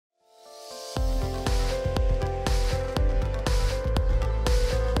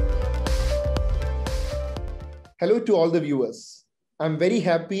Hello to all the viewers. I'm very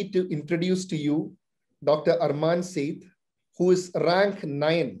happy to introduce to you Dr. Armaan Saith, who is rank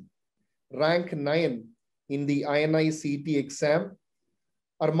 9 in the INI CET exam.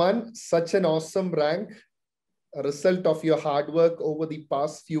 Armaan, such an awesome rank, a result of your hard work over the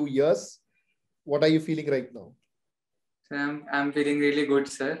past few years. What are you feeling right now? So I'm feeling really good,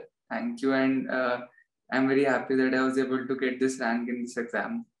 sir. Thank you. And I'm very happy that I was able to get this rank in this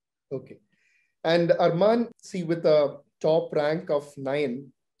exam. Okay. And Armaan, see, with a top rank of 9,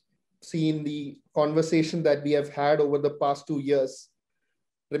 see in the conversation that we have had over the past 2 years,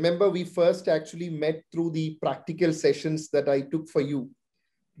 remember we first actually met through the practical sessions that I took for you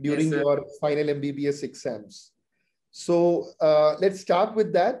during your final MBBS exams. So let's start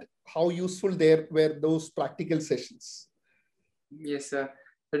with that. How useful there were those practical sessions? Yes, sir.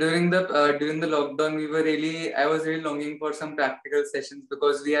 So during the lockdown, I was really longing for some practical sessions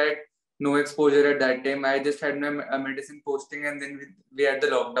because we had no exposure at that time. I just had my medicine posting, and then we had the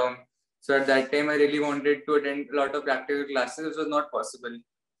lockdown. So at that time, I really wanted to attend a lot of practical classes, which was not possible.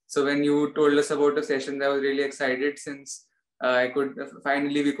 So when you told us about the sessions, I was really excited since we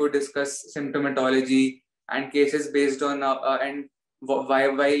could discuss symptomatology and cases based on and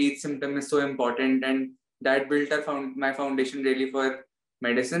why each symptom is so important, and that built my foundation really for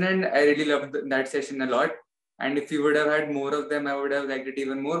medicine, and I really loved that session a lot. And if you would have had more of them, I would have liked it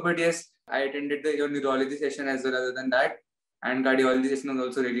even more. But yes, I attended your neurology session as well other than that. And cardiology session was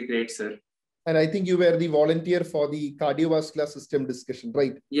also really great, sir. And I think you were the volunteer for the cardiovascular system discussion,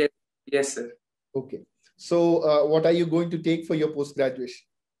 right? Yes, sir. Okay. So what are you going to take for your post-graduation?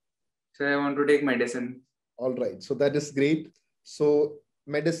 So I want to take medicine. All right. So that is great. So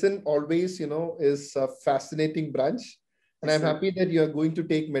medicine always, is a fascinating branch. And yes, I'm happy that you are going to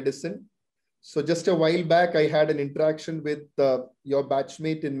take medicine. So just a while back, I had an interaction with your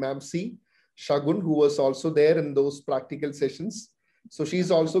batchmate in MAMC, Shagun, who was also there in those practical sessions. So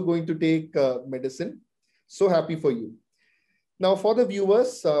she's also going to take medicine. So happy for you. Now, for the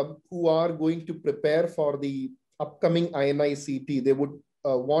viewers who are going to prepare for the upcoming INI CET, they would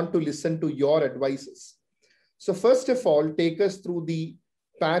want to listen to your advices. So first of all, take us through the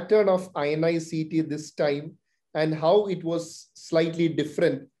pattern of INI CET this time and how it was slightly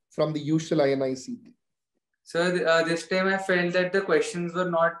different from the usual INI CET. So this time I felt that the questions were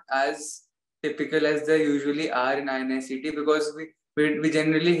not as typical as they usually are in INI CET, because we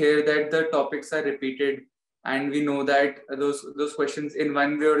generally hear that the topics are repeated, and we know that those questions in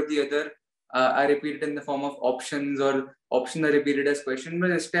one way or the other are repeated in the form of options, or options are repeated as questions. But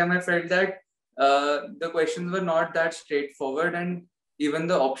this time I felt that the questions were not that straightforward, and even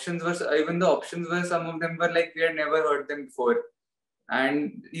the options were some of them were like we had never heard them before.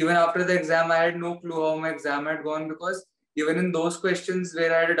 And even after the exam, I had no clue how my exam had gone, because even in those questions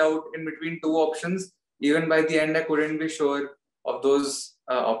where I had a doubt in between two options, even by the end I couldn't be sure of those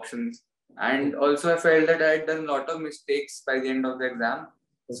options. And also I felt that I had done a lot of mistakes by the end of the exam.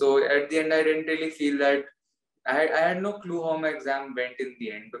 So at the end, I didn't really feel that I had no clue how my exam went in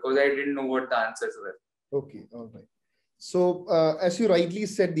the end, because I didn't know what the answers were. Okay, all right. So as you rightly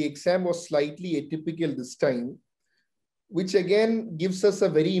said, the exam was slightly atypical this time, which again gives us a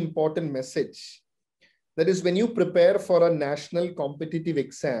very important message. That is, when you prepare for a national competitive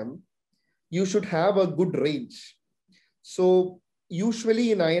exam, you should have a good range. So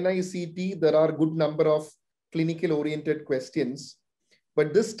usually in INI CET, there are a good number of clinical oriented questions.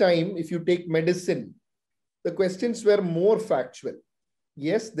 But this time, if you take medicine, the questions were more factual.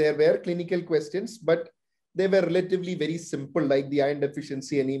 Yes, there were clinical questions, but they were relatively very simple, like the iron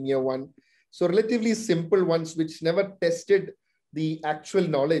deficiency anemia one. So relatively simple ones, which never tested the actual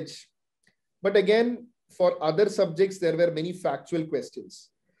knowledge. But again, for other subjects, there were many factual questions.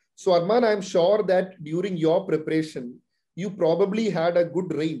 So Armaan, I'm sure that during your preparation, you probably had a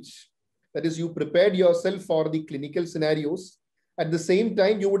good range. That is, you prepared yourself for the clinical scenarios. At the same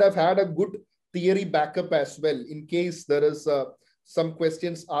time, you would have had a good theory backup as well, in case there is some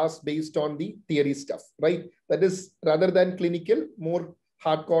questions asked based on the theory stuff, right? That is, rather than clinical, more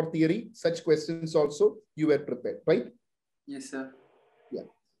hardcore theory, such questions also you were prepared, right? Yes, sir. Yeah.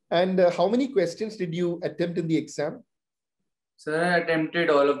 And how many questions did you attempt in the exam? Sir, I attempted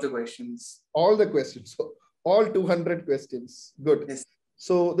all of the questions. All the questions. So all 200 questions. Good. Yes.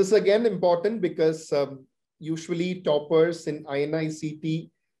 So this is again important, because usually toppers in INI CET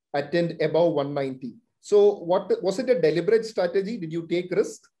attend above 190. So what was it, a deliberate strategy? Did you take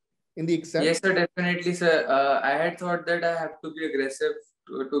risk in the exam? Yes, sir, definitely, sir. I had thought that I have to be aggressive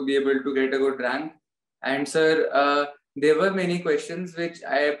to be able to get a good rank. And sir, there were many questions which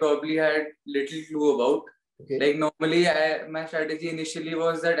I probably had little clue about. Okay. Like normally, my strategy initially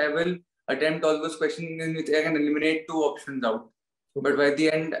was that I will attempt all those questions in which I can eliminate 2 options out. But by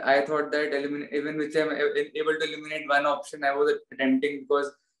the end, I thought that even which I'm able to eliminate 1 option, I was attempting,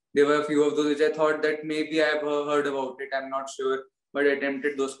 because there were a few of those which I thought that maybe I've heard about it. I'm not sure, but I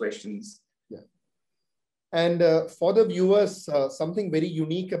attempted those questions. Yeah. And for the viewers, something very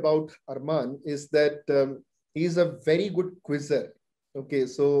unique about Armaan is that he's a very good quizzer. Okay,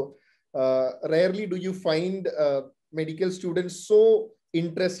 so rarely do you find medical students so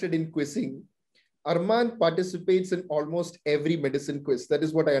interested in quizzing. Armaan participates in almost every medicine quiz. That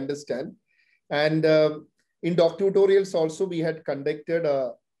is what I understand. And in DocTutorials also, we had conducted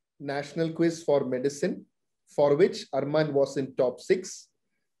a national quiz for medicine, for which Armaan was in top 6.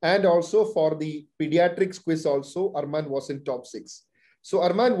 And also for the pediatrics quiz also, Armaan was in top 6. So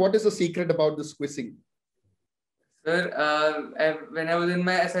Armaan, what is the secret about this quizzing? Sir,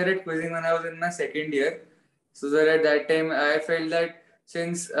 I started quizzing when I was in my 2nd year. So sir, at that time, I felt that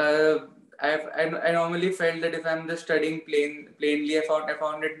since I normally felt that if I'm just studying plainly, I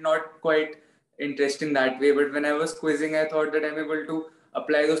found it not quite interesting that way. But when I was quizzing, I thought that I'm able to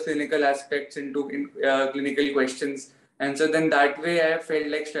apply those clinical aspects into clinical questions, and so then that way I felt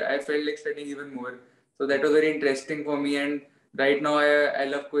like studying even more. So that was very interesting for me, and right now I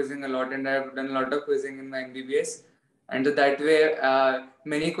love quizzing a lot, and I've done a lot of quizzing in my MBBS. And so that way,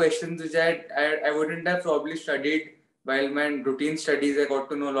 many questions which I wouldn't have probably studied while my routine studies, I got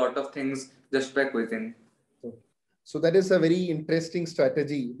to know a lot of things just by quizzing. So that is a very interesting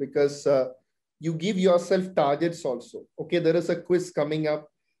strategy, because you give yourself targets also. Okay, there is a quiz coming up,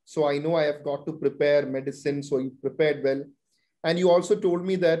 so I know I have got to prepare medicine, so you prepared well. And you also told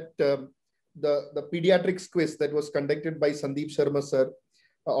me that the pediatrics quiz that was conducted by Sandeep Sharma sir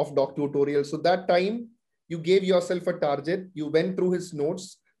of DocTutorials. So that time, you gave yourself a target, you went through his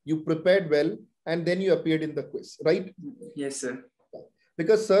notes, you prepared well, and then you appeared in the quiz, right? Yes, sir.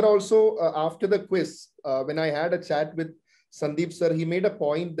 Because sir also, after the quiz, when I had a chat with Sandeep sir, he made a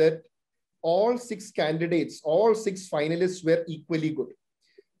point that all 6 candidates, all 6 finalists were equally good.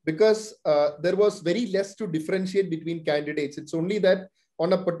 Because there was very less to differentiate between candidates. It's only that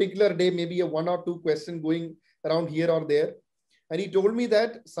on a particular day, maybe a 1 or 2 question going around here or there. And he told me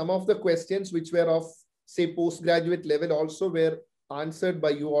that some of the questions which were of, say, postgraduate level also were answered by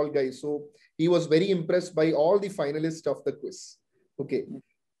you all guys. So he was very impressed by all the finalists of the quiz. Okay.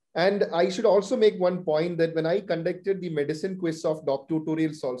 And I should also make one point that when I conducted the medicine quiz of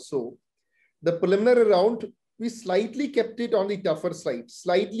DocTutorials also, the preliminary round, we slightly kept it on the tougher side,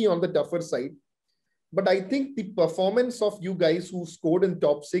 slightly on the tougher side. But I think the performance of you guys who scored in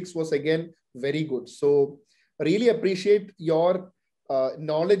top 6 was again very good. So really appreciate your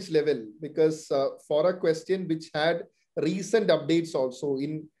knowledge level, because for a question which had recent updates also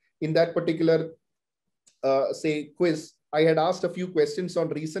in that particular say quiz, I had asked a few questions on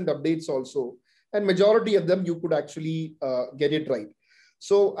recent updates also, and majority of them you could actually get it right.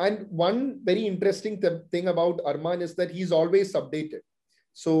 So, and one very interesting thing about Armaan is that he's always updated.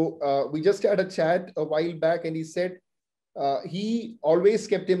 So we just had a chat a while back, and he said he always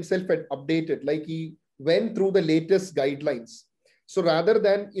kept himself updated, like he went through the latest guidelines. So rather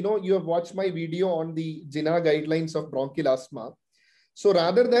than, you have watched my video on the JINA guidelines of bronchial asthma. So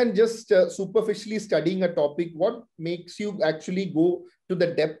rather than just superficially studying a topic, what makes you actually go to the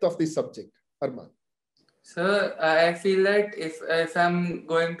depth of the subject, Armaan? Sir, I feel that if I'm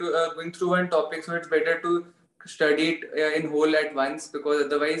going through one topic, so it's better to study it in whole at once, because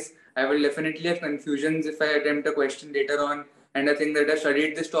otherwise I will definitely have confusions if I attempt a question later on and I think that I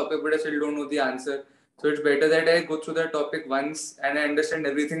studied this topic but I still don't know the answer. So it's better that I go through that topic once and I understand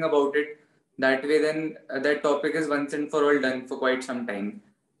everything about it. That way, then that topic is once and for all done for quite some time.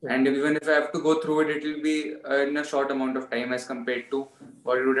 Yeah. And even if I have to go through it, it will be in a short amount of time as compared to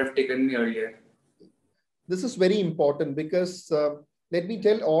what it would have taken me earlier. This is very important, because let me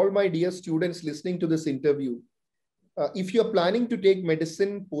tell all my dear students listening to this interview, if you're planning to take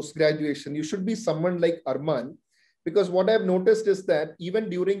medicine post-graduation, you should be someone like Armaan, because what I've noticed is that even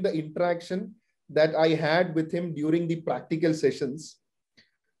during the interaction that I had with him during the practical sessions,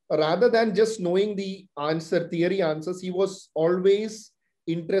 rather than just knowing the theory answers, he was always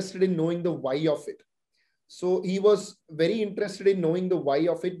interested in knowing the why of it. So he was very interested in knowing the why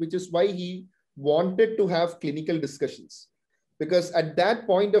of it, which is why he wanted to have clinical discussions. Because at that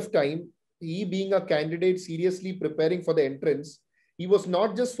point of time, he being a candidate seriously preparing for the entrance, he was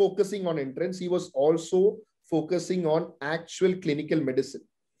not just focusing on entrance, he was also focusing on actual clinical medicine.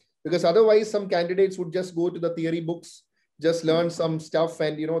 Because otherwise, some candidates would just go to the theory books, just learn some stuff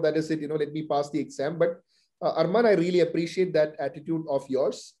and, that is it, let me pass the exam. But Armaan, I really appreciate that attitude of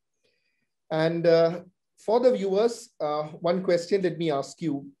yours. And For the viewers, one question let me ask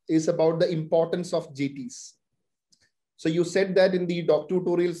you is about the importance of JTs. So you said that in the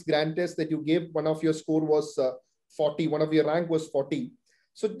DocTutorials grant test that you gave, one of your score was 40, one of your rank was 40.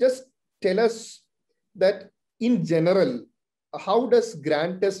 So just tell us that in general, how does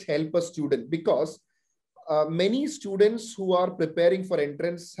grant test help a student? Because many students who are preparing for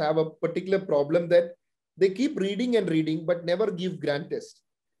entrance have a particular problem that they keep reading and reading, but never give grant test.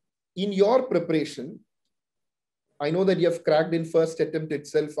 In your preparation, I know that you have cracked in first attempt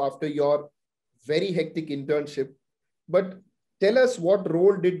itself after your very hectic internship, but tell us what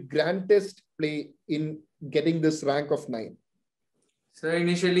role did grant test play in getting this rank of 9? So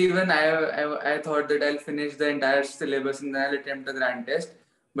initially, even I thought that I'll finish the entire syllabus and then I'll attempt the grand test.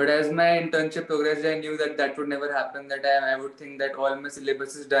 But as my internship progressed, I knew that that would never happen. That I would think that all my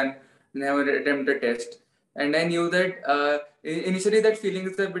syllabus is done and I would attempt a test. And I knew that initially that feeling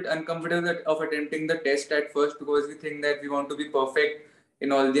is a bit uncomfortable of attempting the test at first, because we think that we want to be perfect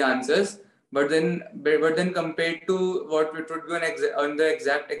in all the answers. But then compared to what it would be on the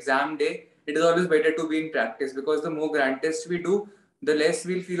exact exam day, it is always better to be in practice, because the more grand tests we do, the less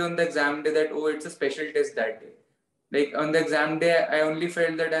we'll feel on the exam day that, oh, it's a special test that day. Like on the exam day, I only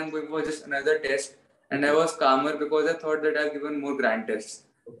felt that I'm going for just another test, and I was calmer because I thought that I've given more grand tests.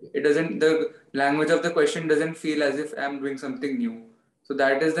 It doesn't, the language of the question doesn't feel as if I'm doing something new. So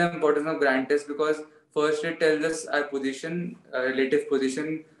that is the importance of grand test, because first it tells us our position, relative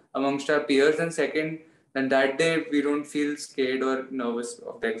position amongst our peers, and second, then that day we don't feel scared or nervous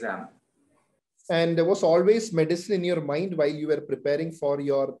of the exam. And there was always medicine in your mind while you were preparing for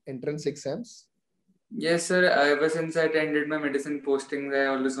your entrance exams? Yes, sir. Ever since I attended my medicine posting, I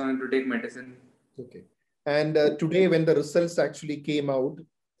always wanted to take medicine. Okay. And today, when the results actually came out,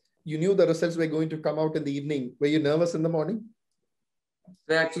 you knew the results were going to come out in the evening. Were you nervous in the morning?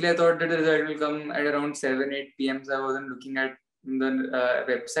 So actually, I thought that the result will come at around 7, 8 p.m. So I wasn't looking at the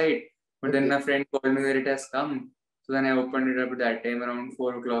website. But then my friend called me that it has come. So then I opened it up at that time around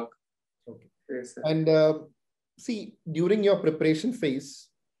 4 o'clock. Okay. Yes, sir. And see, during your preparation phase,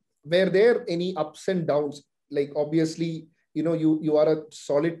 were there any ups and downs? Like obviously, you are a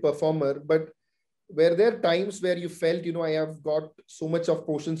solid performer, but were there times where you felt, I have got so much of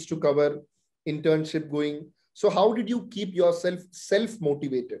portions to cover, internship going? So how did you keep yourself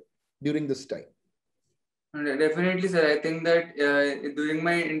self-motivated during this time? Definitely, sir. I think that during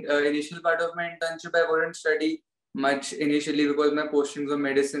my initial part of my internship, I wouldn't study much initially because my postings were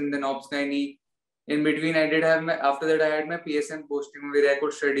medicine, then ops gynae. In between, I did have after that, I had my PSM posting where I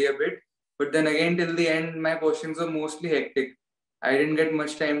could study a bit. But then again, till the end, my postings were mostly hectic. I didn't get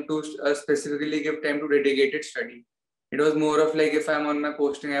much time to specifically give time to dedicated study. It was more of like if I'm on my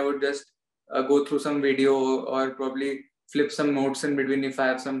posting, I would just go through some video or probably flip some notes in between if I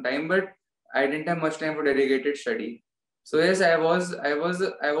have some time. But I didn't have much time for dedicated study. So yes, I was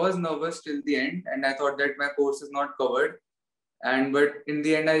nervous till the end, and I thought that my course is not covered. But in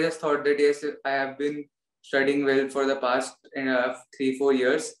the end, I just thought that yes, I have been studying well for the past 3-4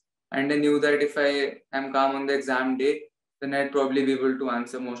 years, and I knew that if I am calm on the exam day, then I'd probably be able to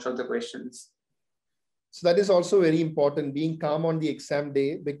answer most of the questions. So that is also very important, being calm on the exam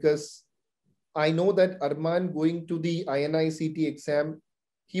day, because I know that Armaan going to the INI-CET exam,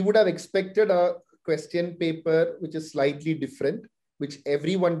 he would have expected a question paper which is slightly different, which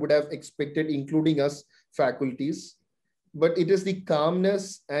everyone would have expected, including us faculties. But it is the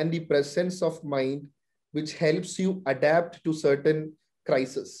calmness and the presence of mind which helps you adapt to certain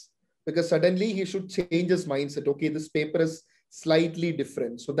crises. Because suddenly he should change his mindset. Okay, this paper is slightly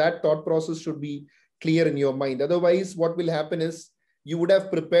different. So that thought process should be clear in your mind. Otherwise, what will happen is you would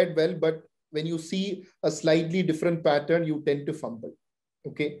have prepared well, but when you see a slightly different pattern, you tend to fumble.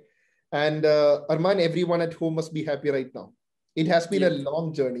 Okay. And Armaan, everyone at home must be happy right now. It has been a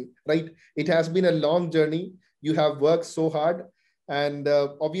long journey, right? It has been a long journey. You have worked so hard. And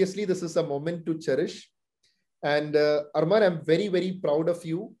obviously, this is a moment to cherish. And Armaan, I'm very, very proud of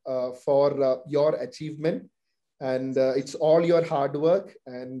you for your achievement. And it's all your hard work.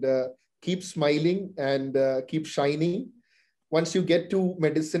 And keep smiling and keep shining. Once you get to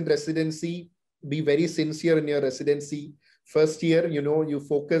medicine residency, be very sincere in your residency. First year, you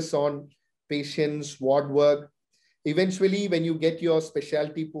focus on patients, ward work. Eventually, when you get your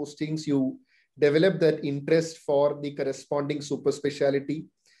specialty postings, you develop that interest for the corresponding super specialty,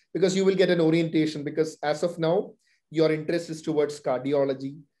 because you will get an orientation, because as of now, your interest is towards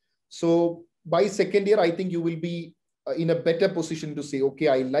cardiology. So by second year, I think you will be in a better position to say, okay,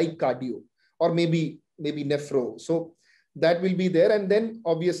 I like cardio, or maybe nephro. So that will be there. And then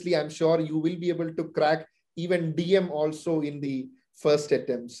obviously, I'm sure you will be able to crack even DM also in the first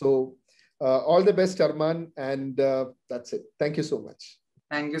attempt. So All the best, Armaan. And that's it. Thank you so much.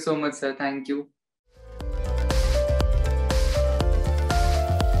 Thank you so much, sir. Thank you.